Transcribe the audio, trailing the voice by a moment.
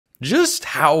Just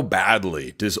how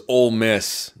badly does Ole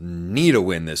Miss need a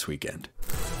win this weekend?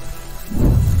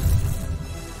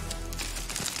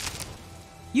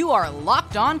 You are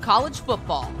Locked On College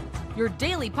Football, your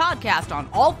daily podcast on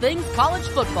all things college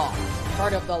football.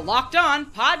 Part of the Locked On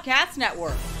Podcast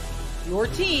Network, your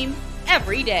team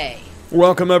every day.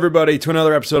 Welcome, everybody, to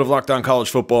another episode of Locked On College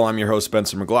Football. I'm your host,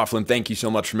 Spemcer McLaughlin. Thank you so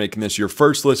much for making this your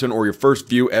first listen or your first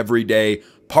view every day.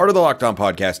 Part of the Locked On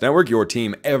Podcast Network, your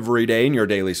team every day, and your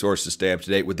daily source to stay up to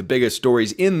date with the biggest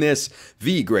stories in this,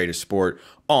 the greatest sport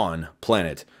on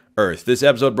planet Earth. This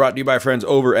episode brought to you by friends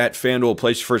over at FanDuel.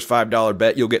 Place your first $5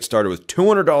 bet. You'll get started with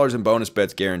 $200 in bonus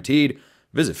bets guaranteed.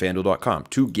 Visit FanDuel.com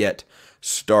to get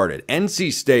started.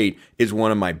 NC State is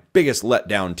one of my biggest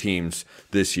letdown teams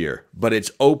this year, but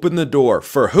it's opened the door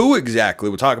for who exactly?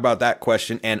 We'll talk about that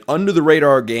question and under the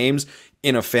radar games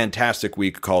in a fantastic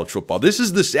week of college football. This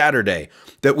is the Saturday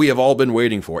that we have all been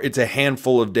waiting for. It's a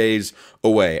handful of days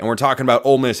away, and we're talking about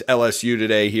Ole Miss LSU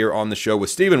today here on the show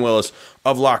with Steven Willis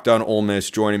of Locked On Ole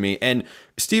Miss joining me. And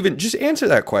Steven, just answer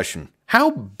that question. How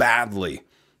badly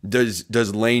does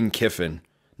Lane Kiffin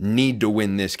need to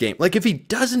win this game? Like, if he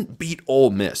doesn't beat Ole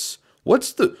Miss,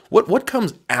 what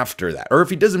comes after that? Or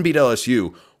if he doesn't beat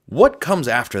LSU, what comes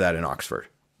after that in Oxford?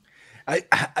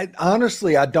 I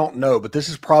honestly, I don't know, but this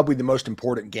is probably the most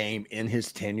important game in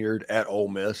his tenure at Ole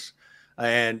Miss.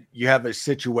 And you have a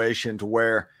situation to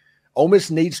where Ole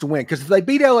Miss needs to win, because if they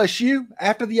beat LSU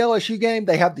after the LSU game,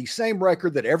 they have the same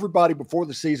record that everybody before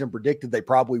the season predicted they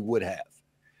probably would have.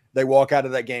 They walk out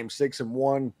of that game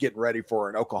 6-1, getting ready for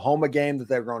an Oklahoma game that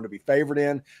they're going to be favored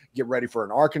in, get ready for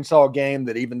an Arkansas game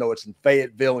that, even though it's in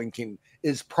Fayetteville and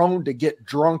is prone to get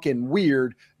drunk and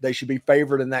weird, they should be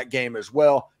favored in that game as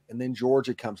well. And then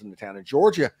Georgia comes into town. And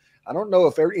Georgia, I don't know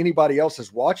if anybody else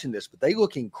is watching this, but they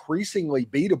look increasingly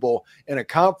beatable in a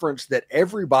conference that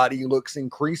everybody looks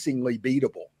increasingly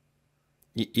beatable.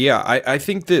 Yeah, I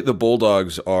think that the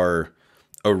Bulldogs are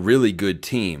a really good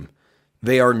team.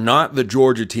 They are not the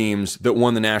Georgia teams that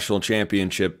won the national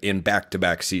championship in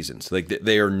back-to-back seasons. Like,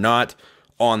 they are not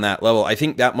on that level. I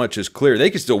think that much is clear. They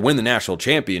could still win the national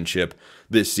championship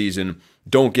this season.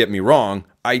 Don't get me wrong.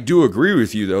 I do agree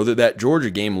with you, though, that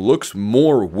Georgia game looks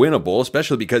more winnable,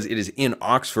 especially because it is in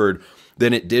Oxford,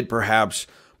 than it did perhaps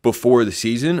before the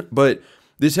season. But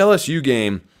this LSU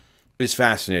game is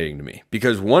fascinating to me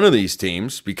because one of these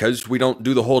teams, because we don't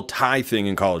do the whole tie thing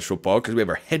in college football because we have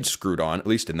our heads screwed on, at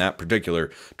least in that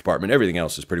particular department, everything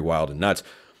else is pretty wild and nuts.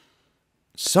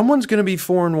 Someone's going to be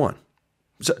 4-1.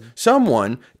 So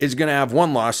someone is going to have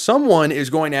one loss. Someone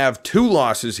is going to have two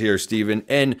losses here, Steven.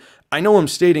 And I know I'm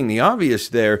stating the obvious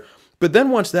there, but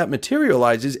then once that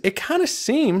materializes, it kind of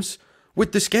seems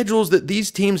with the schedules that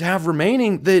these teams have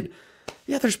remaining that,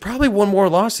 yeah, there's probably one more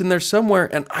loss in there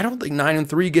somewhere, and I don't think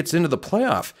 9-3 gets into the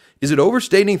playoff. Is it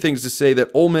overstating things to say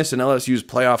that Ole Miss and LSU's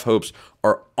playoff hopes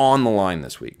are on the line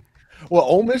this week? Well,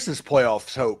 Ole Miss's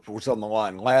playoffs hope was on the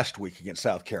line last week against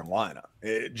South Carolina.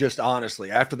 It just honestly,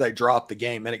 after they dropped the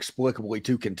game inexplicably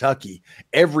to Kentucky,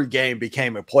 every game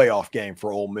became a playoff game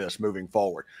for Ole Miss moving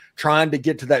forward. Trying to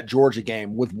get to that Georgia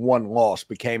game with one loss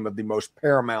became of the most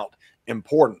paramount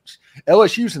importance.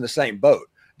 LSU's in the same boat.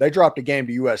 They dropped a game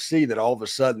to USC that all of a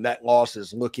sudden that loss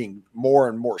is looking more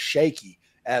and more shaky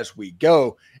as we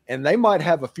go. And they might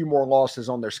have a few more losses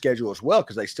on their schedule as well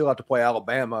because they still have to play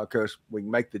Alabama, because we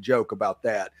can make the joke about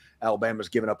that. Alabama's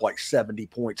given up like 70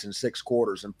 points in 6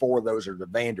 quarters, and 4 of those are to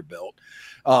Vanderbilt.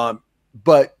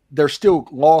 But there's still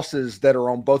losses that are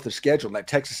on both the schedule. And that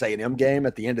Texas A&M game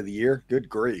at the end of the year, good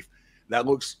grief, that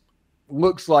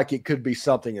looks like it could be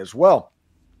something as well.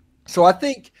 So I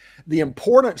think the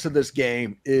importance of this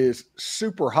game is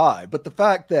super high. But the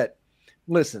fact that,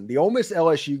 listen, the Ole Miss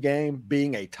LSU game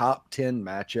being a top 10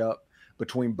 matchup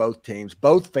between both teams,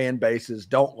 both fan bases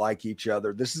don't like each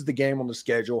other. This is the game on the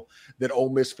schedule that Ole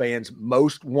Miss fans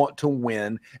most want to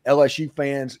win. LSU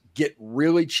fans get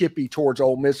really chippy towards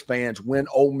Ole Miss fans when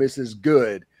Ole Miss is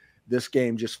good. This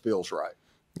game just feels right.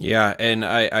 Yeah, and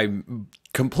I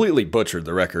completely butchered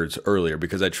the records earlier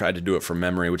because I tried to do it from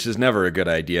memory, which is never a good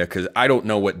idea because I don't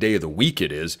know what day of the week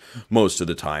it is most of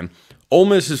the time. Ole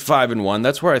Miss is 5-1.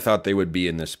 That's where I thought they would be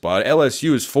in this spot.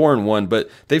 LSU is 4-1, but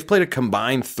they've played a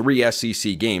combined 3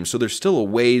 SEC games, so there's still a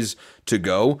ways to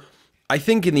go. I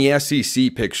think in the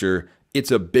SEC picture,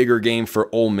 it's a bigger game for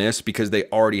Ole Miss because they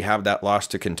already have that loss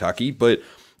to Kentucky, but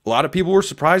a lot of people were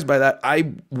surprised by that.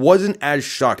 I wasn't as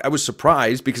shocked. I was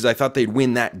surprised because I thought they'd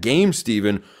win that game,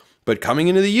 Steven, but coming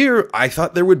into the year, I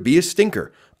thought there would be a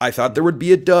stinker. I thought there would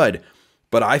be a dud.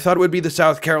 but I thought it would be the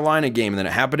South Carolina game. And then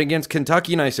it happened against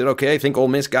Kentucky, and I said, okay, I think Ole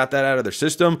Miss got that out of their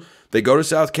system. They go to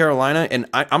South Carolina, and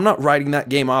I'm not writing that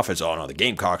game off as, oh, no, the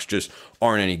Gamecocks just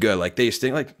aren't any good. Like, they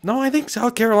stink. Like, no, I think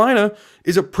South Carolina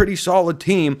is a pretty solid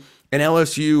team, and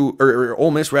LSU, or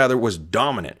Ole Miss, rather, was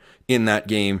dominant in that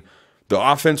game. The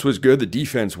offense was good. The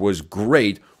defense was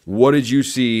great. What did you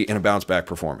see in a bounce-back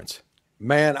performance?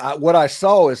 Man, what I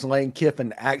saw is Lane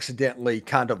Kiffin accidentally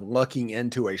kind of lucking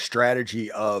into a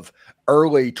strategy of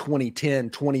early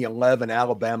 2010, 2011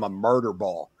 Alabama murder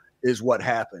ball is what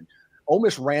happened. Ole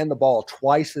Miss ran the ball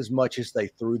twice as much as they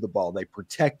threw the ball. They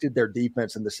protected their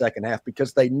defense in the second half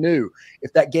because they knew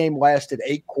if that game lasted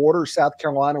 8 quarters, South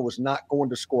Carolina was not going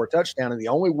to score a touchdown. And the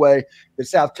only way that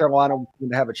South Carolina was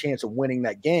going to have a chance of winning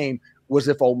that game was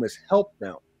if Ole Miss helped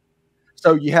them.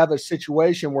 So you have a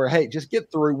situation where, hey, just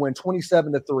get through, win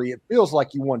 27-3. It feels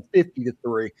like you won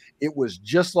 50-3. It was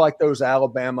just like those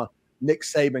Alabama, Nick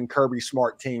Saban, Kirby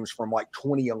Smart teams from like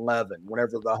 2011,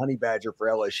 whenever the Honey Badger for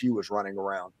LSU was running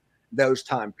around, those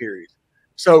time periods.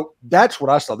 So that's what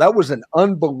I saw. That was an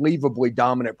unbelievably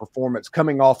dominant performance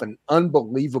coming off an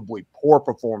unbelievably poor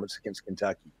performance against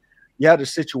Kentucky. You had a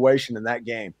situation in that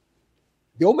game.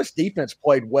 The Ole Miss defense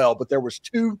played well, but there was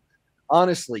 2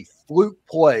 honestly fluke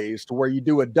plays to where you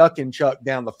do a duck and chuck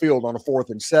down the field on a 4th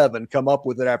and 7, come up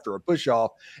with it after a push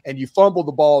off, and you fumble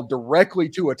the ball directly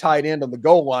to a tight end on the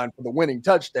goal line for the winning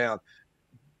touchdown.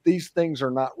 These things are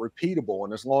not repeatable.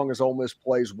 And as long as Ole Miss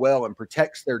plays well and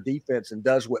protects their defense and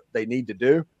does what they need to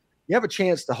do, you have a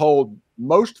chance to hold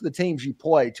most of the teams you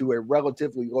play to a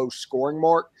relatively low scoring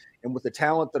mark. And with the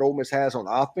talent that Ole Miss has on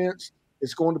offense,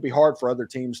 it's going to be hard for other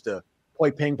teams to play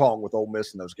ping pong with Ole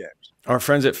Miss in those games. Our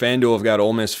friends at FanDuel have got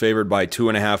Ole Miss favored by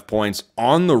 2.5 points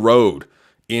on the road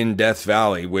in Death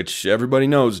Valley, which everybody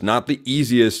knows not the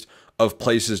easiest of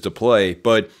places to play.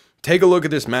 But take a look at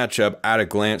this matchup at a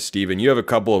glance, Steven. You have a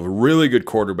couple of really good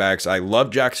quarterbacks. I love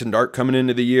Jaxson Dart coming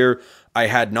into the year. I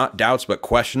had not doubts but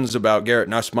questions about Garrett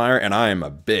Nussmeyer, and I am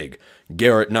a big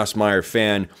Garrett Nussmeyer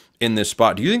fan in this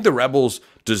spot. Do you think the Rebels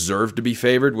deserve to be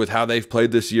favored with how they've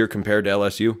played this year compared to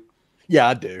LSU? Yeah,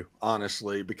 I do,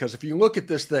 honestly, because if you look at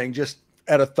this thing just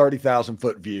at a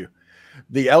 30,000-foot view,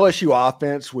 the LSU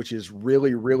offense, which is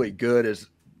really, really good, is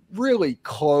really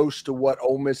close to what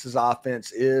Ole Miss's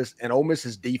offense is, and Ole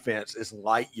Miss's defense is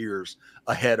light years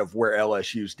ahead of where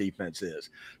LSU's defense is.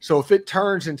 So if it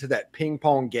turns into that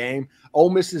ping-pong game, Ole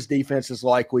Miss's defense is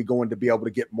likely going to be able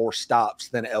to get more stops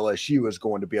than LSU is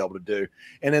going to be able to do.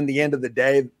 And in the end of the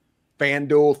day,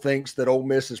 FanDuel thinks that Ole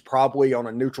Miss is probably on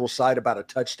a neutral site about a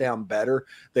touchdown better.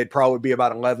 They'd probably be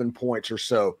about 11 points or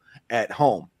so at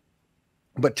home.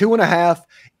 But 2.5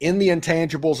 in the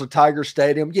intangibles of Tiger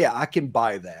Stadium, yeah, I can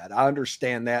buy that. I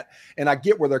understand that. And I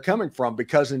get where they're coming from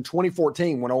because in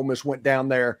 2014, when Ole Miss went down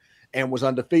there and was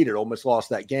undefeated, Ole Miss lost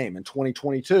that game. In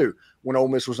 2022, when Ole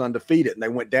Miss was undefeated and they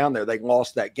went down there, they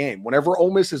lost that game. Whenever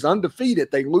Ole Miss is undefeated,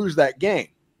 they lose that game.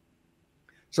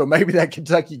 So maybe that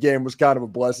Kentucky game was kind of a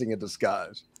blessing in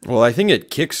disguise. Well, I think it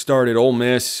kick-started Ole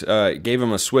Miss, gave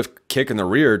them a swift kick in the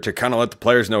rear to kind of let the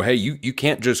players know, hey, you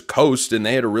can't just coast, and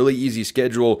they had a really easy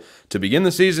schedule to begin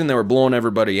the season. They were blowing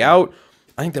everybody out.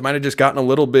 I think they might have just gotten a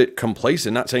little bit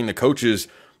complacent, not saying the coaches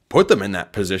put them in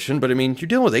that position, but, I mean, you're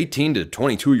dealing with 18 to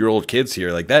 22-year-old kids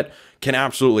here. Like, that can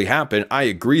absolutely happen. I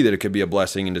agree that it could be a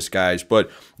blessing in disguise,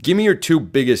 but give me your 2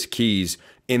 biggest keys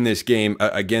in this game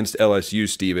against LSU,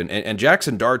 Steven. And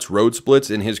Jaxson Dart's road splits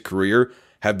in his career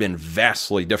have been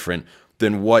vastly different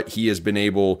than what he has been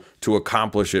able to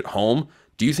accomplish at home.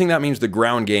 Do you think that means the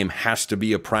ground game has to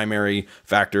be a primary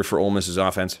factor for Ole Miss's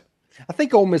offense? I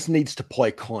think Ole Miss needs to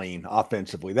play clean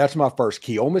offensively. That's my first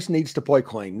key. Ole Miss needs to play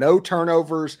clean. No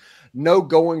turnovers, no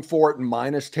going for it in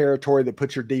minus territory that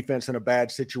puts your defense in a bad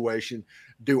situation.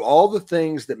 Do all the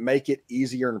things that make it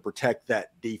easier to protect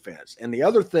that defense. And the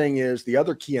other thing is, the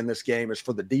other key in this game is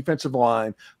for the defensive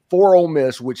line for Ole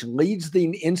Miss, which leads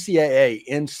the NCAA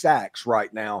in sacks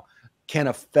right now, can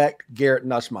affect Garrett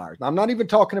Nussmeyer. Now, I'm not even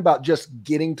talking about just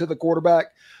getting to the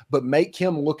quarterback, but make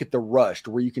him look at the rush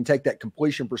to where you can take that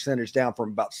completion percentage down from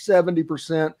about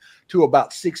 70% to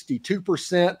about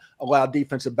 62%, allow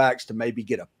defensive backs to maybe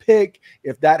get a pick.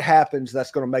 If that happens,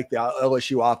 that's going to make the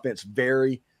LSU offense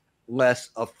very less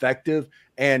effective.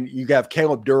 And you have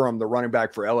Caleb Durham, the running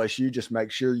back for LSU. Just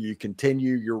make sure you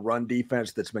continue your run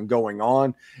defense that's been going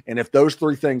on. And if those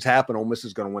 3 things happen, Ole Miss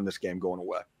is going to win this game going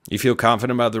away. You feel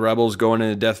confident about the Rebels going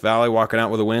into Death Valley, walking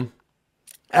out with a win?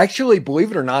 Actually,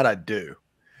 believe it or not, I do.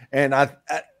 And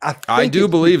I do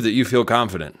believe that you feel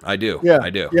confident. I do. Yeah, I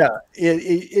do. Yeah.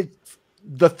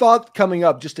 The thought coming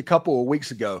up just a couple of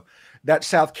weeks ago, that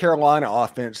South Carolina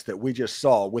offense that we just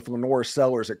saw with Lenore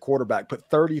Sellers at quarterback put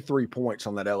 33 points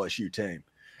on that LSU team.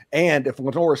 And if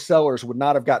Lenore Sellers would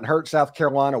not have gotten hurt, South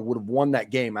Carolina would have won that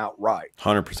game outright.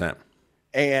 100%.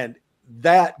 And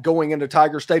that going into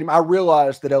Tiger Stadium, I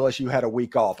realized that LSU had a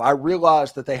week off. I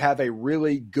realized that they have a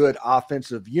really good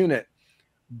offensive unit.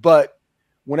 But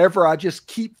whenever I just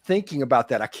keep thinking about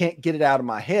that, I can't get it out of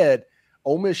my head.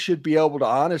 Ole Miss should be able to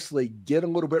honestly get a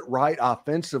little bit right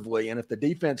offensively. And if the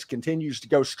defense continues to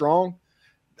go strong,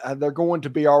 they're going to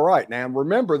be all right. Now,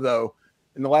 remember, though,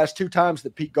 in the last 2 times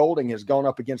that Pete Golding has gone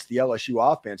up against the LSU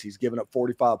offense, he's given up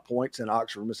 45 points in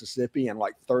Oxford, Mississippi, and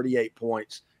like 38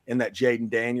 points in that Jaden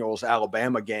Daniels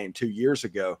Alabama game 2 years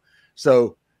ago.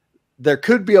 So there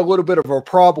could be a little bit of a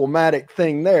problematic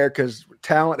thing there because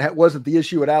talent wasn't the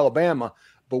issue at Alabama,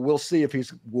 but we'll see if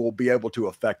will be able to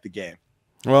affect the game.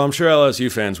 Well, I'm sure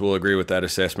LSU fans will agree with that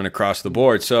assessment across the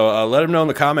board. So let them know in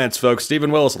the comments, folks.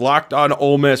 Steven Willis, Locked on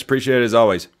Ole Miss. Appreciate it as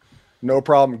always. No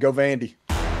problem. Go Vandy.